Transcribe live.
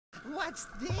What's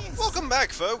this? Welcome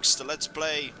back, folks, to Let's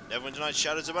Play Neverwinter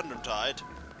Shadows of Undrentide.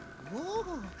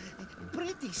 Ooh,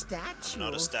 pretty statue.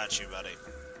 Not a statue, buddy.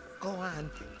 Go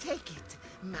on, take it.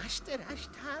 Master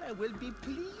Ashtara will be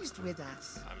pleased with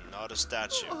us. I'm not a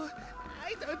statue. Oh,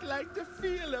 I don't like the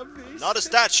feel of this. Not a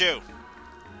statue!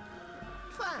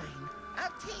 Fine,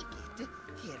 I'll take it.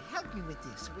 Here, help me with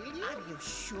this, will you? Are you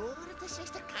sure this is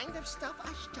the kind of stuff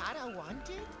Ashtara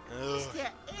wanted? Is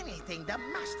there anything the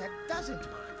Master doesn't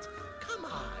want? Come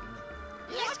on.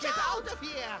 Let's get out of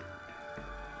here!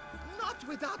 Not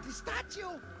without the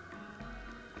statue!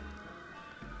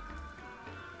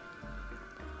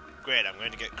 Great, I'm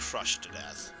going to get crushed to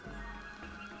death.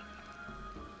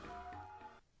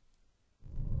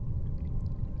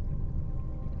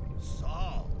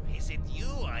 So, is it you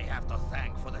I have to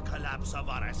thank for the collapse of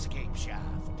our escape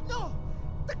shaft? No!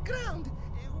 The ground!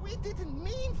 We didn't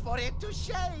mean for it to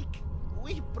shake!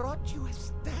 We brought you a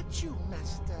statue,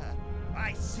 Master.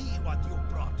 I see what you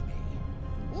brought me.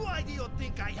 Why do you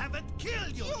think I haven't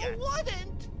killed you yet? You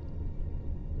wouldn't!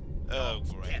 Oh,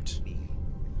 Don't great. get me.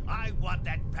 I want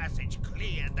that passage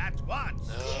cleared at once.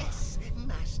 Yes,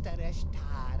 Master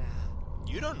Ashtara.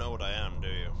 You don't know what I am, do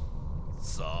you?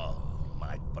 So,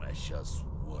 my precious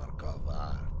work of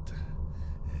art,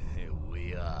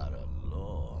 we are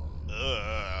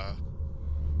alone.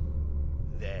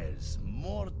 There's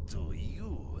more to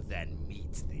you than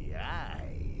meets the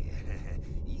eye,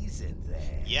 isn't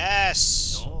there?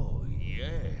 Yes! Oh,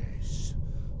 yes.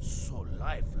 So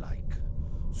lifelike.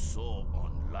 So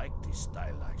unlike the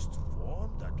stylized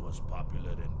form that was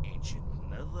popular in ancient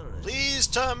Netherlands. Please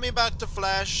turn me back to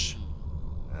flesh.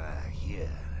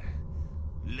 Here.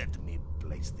 Let me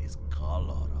place this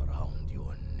collar around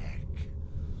your neck.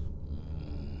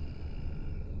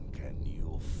 Can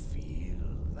you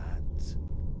feel that?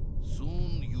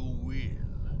 Soon you will.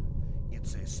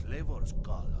 It's a slaver's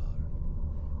collar.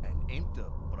 An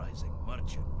enterprising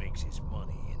merchant makes his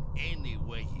money in any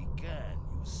way he can,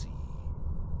 you see.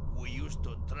 We used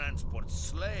to transport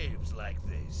slaves like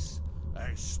this,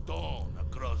 a stone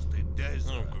across the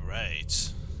desert. Oh,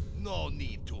 great. No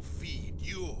need to feed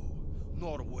you,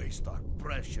 nor waste our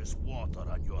precious water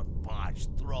on your parched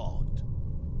throat.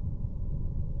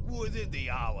 Within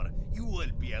the hour, you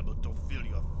will be able to feel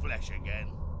your flesh again.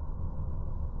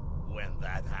 When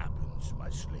that happens, my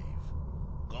slave,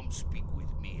 come speak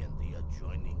with me in the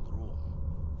adjoining room,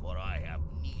 for I have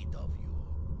need of you.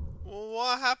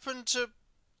 What happened to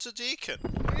Deacon?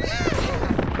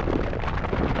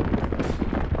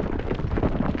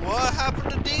 What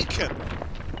happened to Deacon?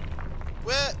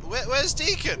 Where's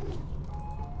Deacon?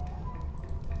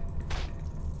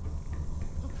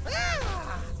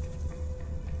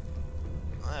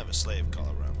 I have a slave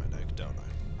collar around my neck, don't I?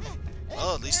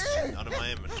 Well, at least it's out of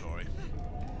my inventory.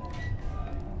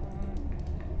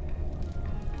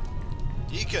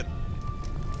 Deacon!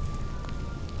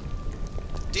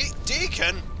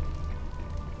 Deacon!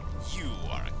 You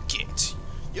are a git.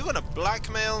 You're gonna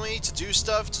blackmail me to do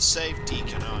stuff to save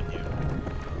Deacon, aren't you?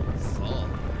 So,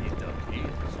 it appears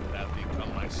you have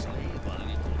become my slave a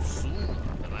little sooner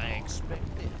than I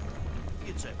expected.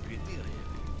 It's a pity, really.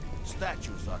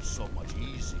 Statues are so much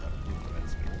easier to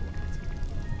transport.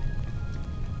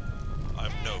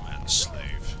 I'm no man's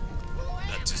slave.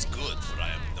 That is good, for I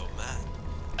am no man.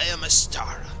 I am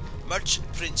Astara,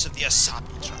 merchant prince of the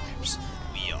Asabi tribes.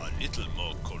 We are a little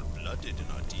more cold-blooded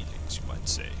in our dealings, you might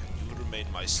say, and you will remain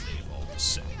my slave all the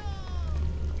same.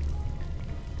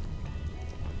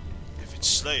 If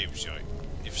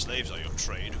slaves are your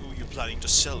trade, who are you planning to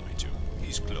sell me to?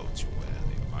 These clothes you wear,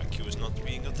 they mark you as not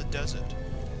being of the desert.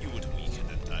 You would weaken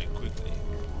and die quickly.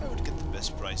 I would get the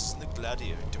best prices in the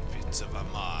gladiator pits of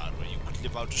Amar, where you could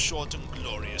live out a short and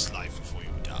glorious life before you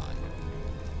die.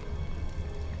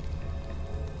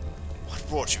 What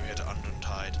brought you here to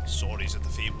Undrentide? Stories of the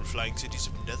fabled flying cities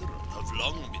of Netherland have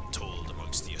long been told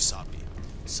amongst the Asabi.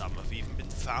 Some have even been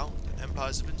found, and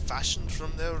empires have been fashioned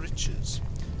from their riches.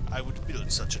 I would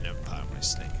build such an empire, my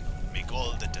slave, make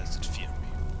all the desert fear me.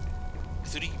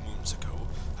 3 moons ago,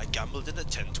 I gambled in a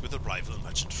tent with a rival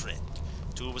merchant friend.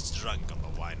 Two was drunk on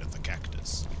the wine of the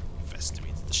cactus. He confessed to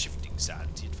me that the shifting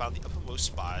sands he had found the uppermost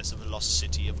spires of the lost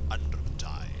city of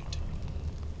Undrentide.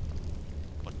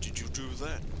 What did you do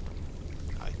then?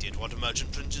 I did what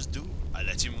merchant princes do. I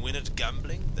let him win at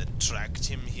gambling, then tracked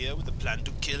him here with a plan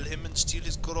to kill him and steal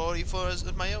his glory for as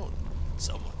my own.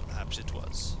 Someone, perhaps it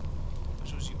was.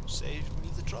 It was you who saved me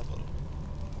the trouble.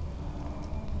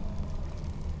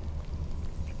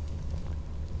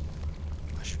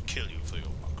 I should kill you for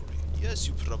your mockery. Yes,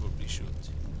 you probably should.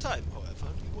 In time, however,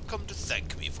 you will come to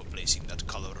thank me for placing that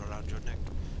collar around your neck.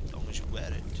 As long as you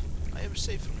wear it, I am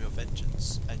safe from your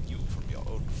vengeance, and you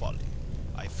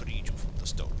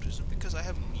because I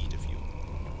have need of you.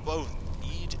 Both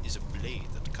need is a blade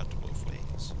that cut both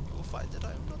ways. You will find that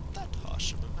I am not that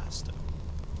harsh of a master.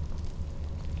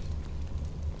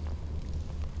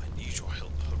 I need your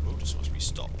help. Herodes must be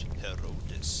stopped.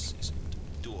 Herodes, isn't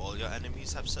it? Do all your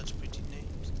enemies have such pretty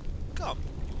names? Come,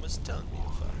 you must tell me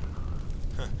of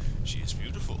her. She is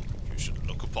beautiful. You should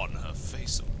look upon her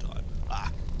face sometime.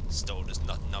 Ah, stone has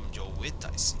not numbed your wit,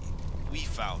 I see. We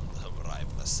found her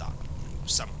rival Asabi.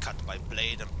 Some cut by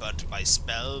blade and burnt by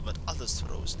spell, but others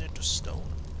frozen into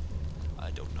stone.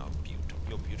 I don't know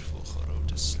your beautiful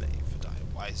Herodes slave, but I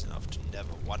am wise enough to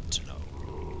never want to know.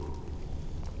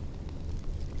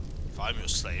 If I'm your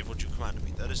slave, would you command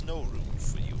me? There is no room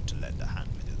for you to lend a hand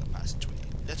within the passageway.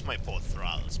 Let my poor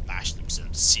thralls bash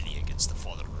themselves silly against the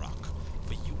fallen rock.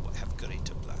 For you, I have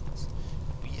greater plans.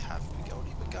 We have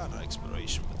only begun our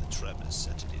exploration with the tremors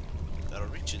set it in. There are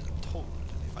riches untold,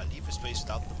 and if I leave a space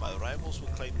without them, my rivals will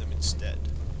claim them instead.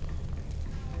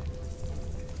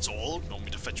 That's all? You want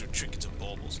me to fetch you trinkets and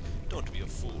baubles? Don't be a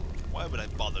fool. Why would I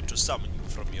bother to summon you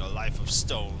from your life of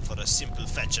stone for a simple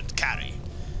fetch and carry?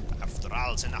 I have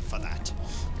thralls enough for that.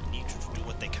 I need you to do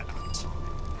what they cannot.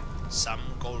 Some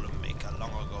golem maker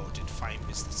long ago did fine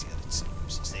business here, it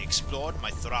seems. As they explored,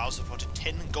 my thralls reported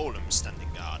 10 golems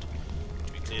standing guard.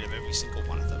 To be cleared of every single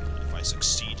one of them. And if I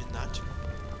succeed in that,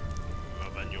 well,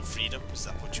 then your freedom, is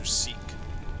that what you seek?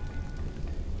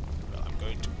 Well, I'm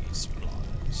going to need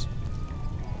supplies.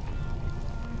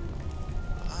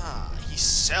 Ah, he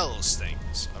sells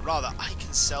things. Or rather, I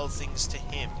can sell things to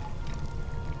him.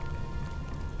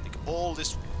 Like all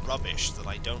this rubbish that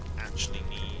I don't actually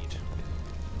need.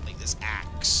 Like this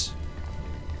axe.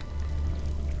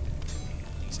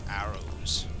 These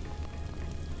arrows.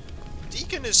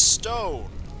 Deacon is stone.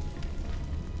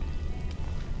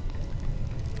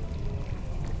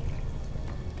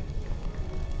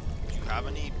 Do you have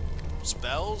any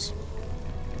spells?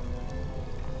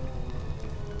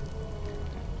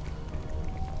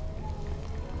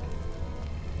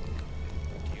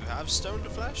 Do you have stone to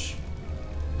flesh?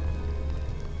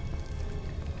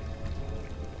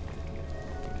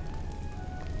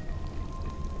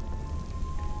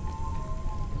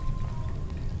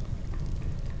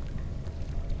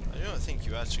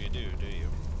 You actually do you?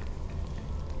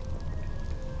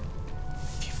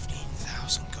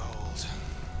 15,000 gold.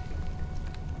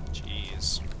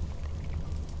 Jeez.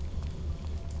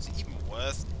 Is it even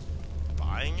worth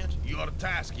buying it? Your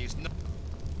task is not.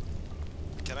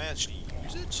 Can I actually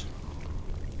use it?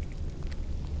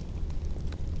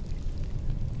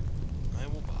 I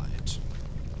will buy it.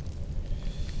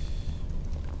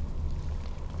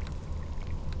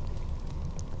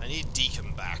 I need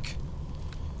Deacon back.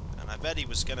 I bet he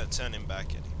was gonna turn him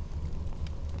back in.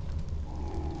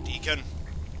 Deacon?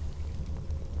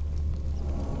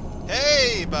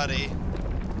 Hey, buddy!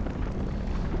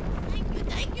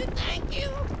 Thank you.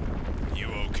 You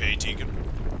okay, Deacon?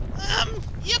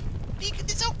 Yep, Deacon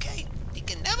is okay.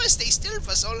 Deacon never stay still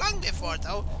for so long before,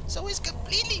 though, so it's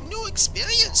completely new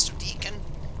experience to Deacon.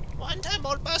 One time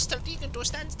old boss told Deacon to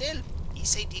stand still. He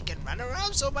say Deacon run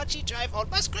around so much he drive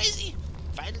almost crazy.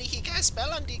 Finally, he cast a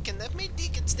spell on Deacon that made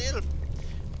Deacon still.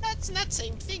 That's not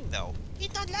same thing, though.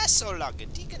 It don't last so long,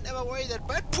 and Deacon never worry that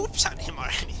bird poops on him or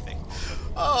anything.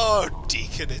 Oh,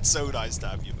 Deacon, it's so nice to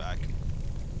have you back.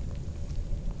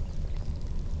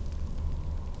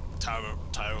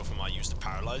 Tyrofum I used to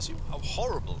paralyze you? How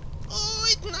horrible. Oh,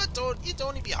 it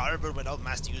only be horrible when old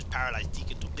master used paralyze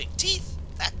Deacon to big teeth.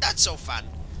 That's so fun.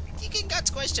 Deacon got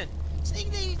a question.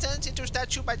 Snake Lady turns into a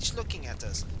statue by just looking at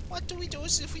us. What do we do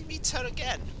if we meet her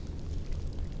again?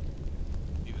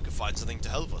 Maybe we could find something to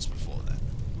help us before then.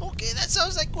 Okay, that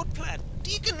sounds like good plan.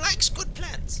 Deacon likes good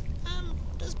plans.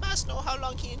 Does Bass know how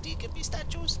long he and Deacon be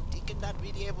statues? Deacon not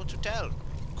really able to tell.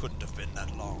 Couldn't have been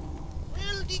that long.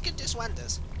 Well, Deacon just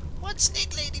wonders. What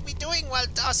Snake Lady be doing while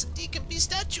Doss and Deacon be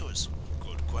statues?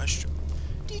 Good question.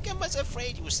 Deacon was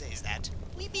afraid you says that.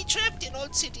 We be trapped in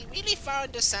old city really far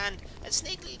in the sand, and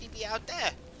Snake Lady be out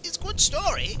there. It's good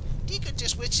story. Deacon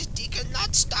just wishes Deacon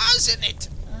not stars in it.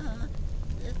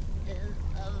 This is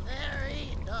a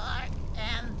very dark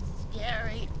and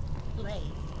scary place.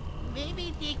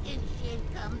 Maybe Deacon should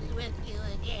come with you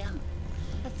again.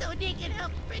 So Deacon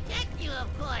helps protect you,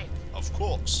 of course. Of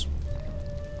course.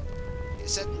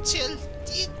 Is that until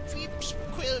the creeps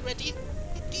quill ready?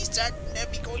 These are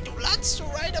never going to lots to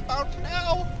write about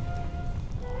now.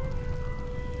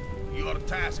 Your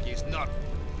task is not.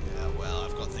 Yeah, well,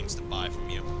 I've got things to buy from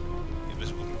you.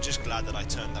 I'm just glad that I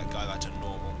turned that guy back to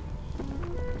normal.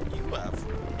 You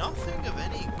have nothing of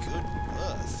any good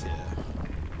worth here.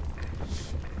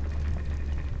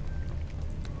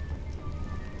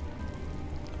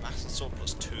 A massive sword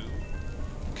 +2.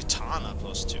 katana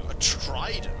 +2. A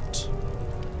trident.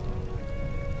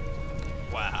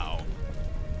 Wow.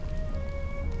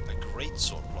 A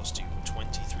greatsword +2.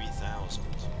 23,000.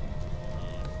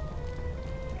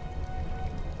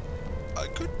 I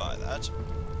could buy that.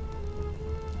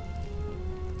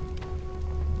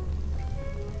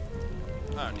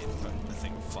 I don't need a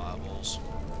thing of fireballs.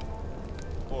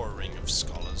 Or a ring of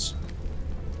scholars.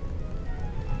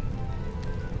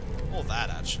 Or that,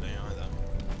 actually, either.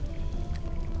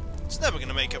 It's never going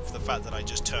to make up for the fact that I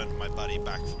just turned my buddy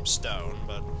back from stone,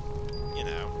 but, you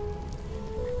know.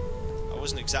 I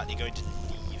wasn't exactly going to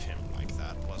leave him like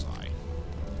that, was I?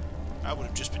 That would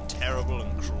have just been terrible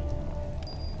and cruel.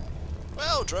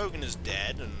 Well, Drogon is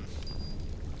dead, and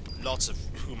lots of...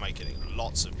 Who am I kidding?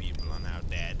 Lots of people are now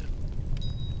dead.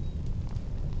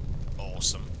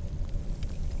 Awesome.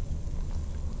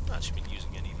 I've not actually been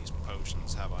using any of these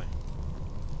potions, have I?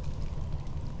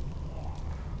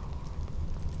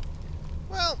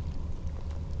 Well,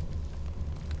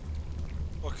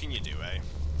 what can you do, eh?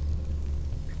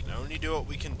 We can only do what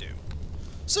we can do.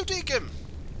 So, Deacon,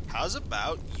 how's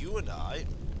about you and I...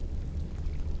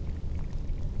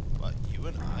 But you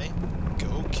and I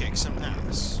go kick some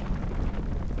ass.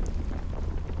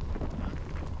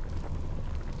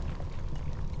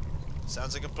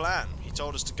 Sounds like a plan. He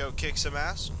told us to go kick some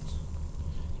ass.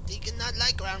 Deacon not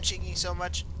like ground shaking so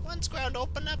much. Once ground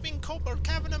open up in Kobold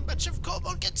Cavern, a bunch of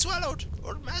Kobold get swallowed.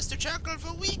 Old Master chuckled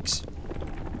for weeks.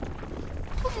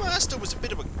 Old Master was a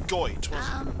bit of a goit,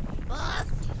 wasn't he? Boss?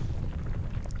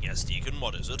 Yes, Deacon,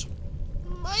 what is it?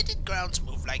 Why did grounds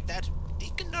move like that?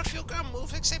 Deacon not feel ground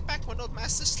move except back when Old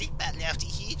Master sleep badly after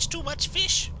he eats too much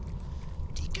fish.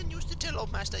 Deacon used to tell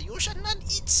Old Master, you should not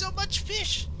eat so much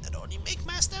fish. That only make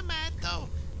Master mad though.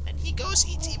 And he goes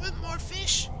eats even more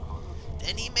fish.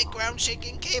 Then he make ground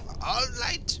shaking cave all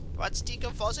night. Once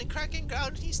Deacon falls in cracking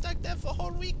ground, he stuck there for a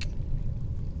whole week.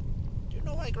 Do you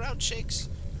know why ground shakes?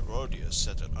 Herodias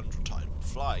said that Undrentide would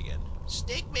fly again.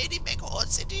 Snake made him make whole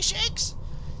city shakes.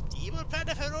 The evil plan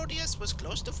of Herodias was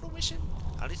close to fruition.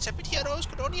 Our intrepid heroes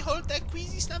could only hold their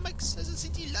queasy stomachs as the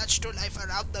city lurched to life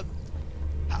around them.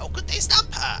 How could they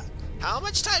stop her? How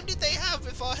much time did they have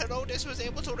before Herodias was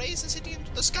able to raise the city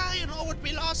into the sky and all would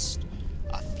be lost?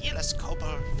 A fearless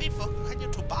kobold, faithful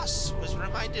companion to Boss, was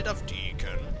reminded of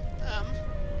Deacon.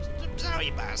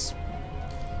 Sorry, Boss.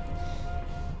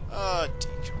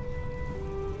 Deacon.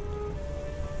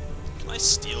 Can I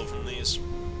steal from these?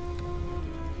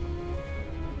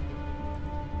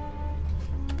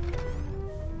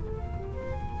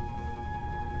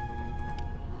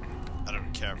 I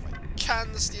don't care if I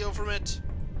can steal from it.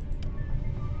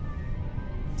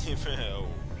 Oh,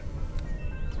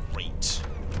 great.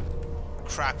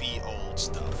 Crappy old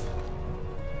stuff.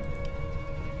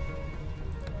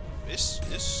 This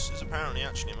is apparently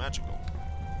actually magical.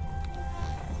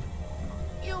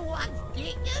 You want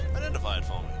Deacon? Identify it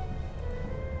for me.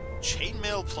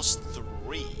 Chainmail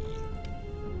 +3.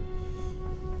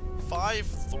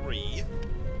 5-3.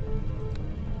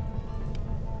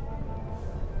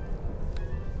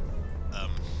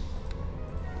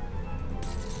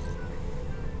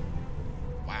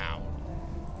 Wow.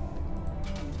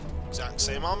 Exact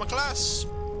same armor class,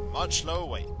 much lower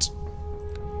weight.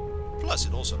 Plus,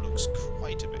 it also looks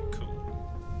quite a bit cool.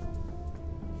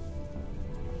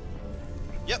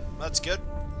 Yep, that's good.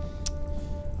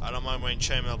 I don't mind wearing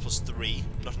chainmail +3,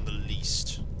 not in the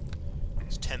least.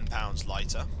 It's £10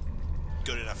 lighter.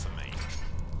 Good enough for me.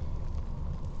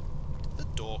 Did the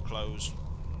door close?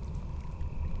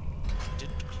 It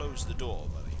didn't close the door,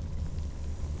 buddy.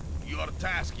 Your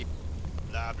task is...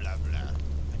 Blah, blah, blah.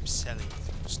 I'm selling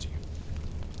things to you.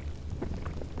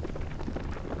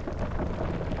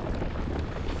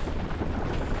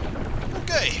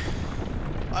 Okay.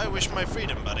 I wish my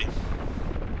freedom, buddy.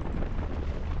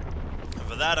 And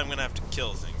for that, I'm gonna have to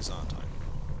kill things, aren't I?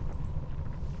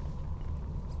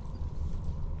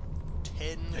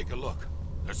 10 Take a look.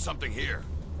 There's something here.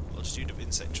 multitude of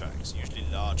insect tracks, usually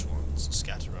large ones,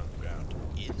 scattered around the ground.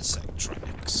 Insect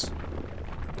tracks.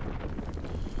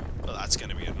 Well, that's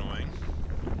gonna be annoying.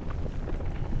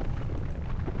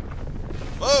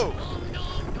 Whoa!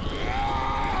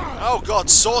 Oh god,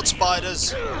 sword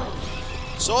spiders!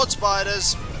 Sword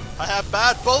spiders! I have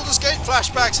bad Baldur's Gate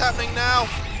flashbacks happening now!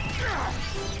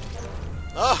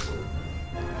 Oh!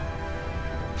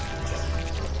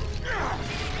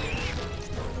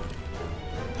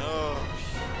 Oh.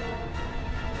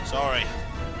 Sorry.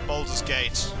 Baldur's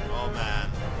Gate. Oh man.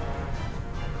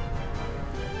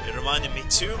 It reminded me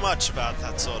too much about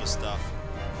that sort of stuff.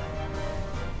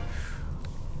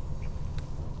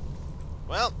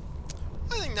 Well,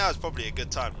 I think now is probably a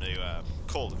good time to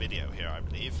call the video here, I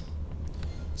believe.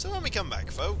 So when we come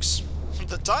back, folks,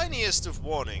 the tiniest of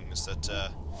warnings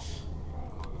that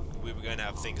we were going to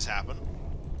have things happen,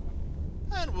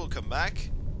 and we'll come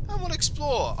back and we'll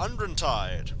explore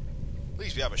Undrentide. At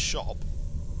least we have a shop.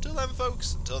 Till then,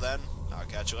 folks, until then, I'll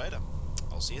catch you later.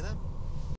 I'll see you then.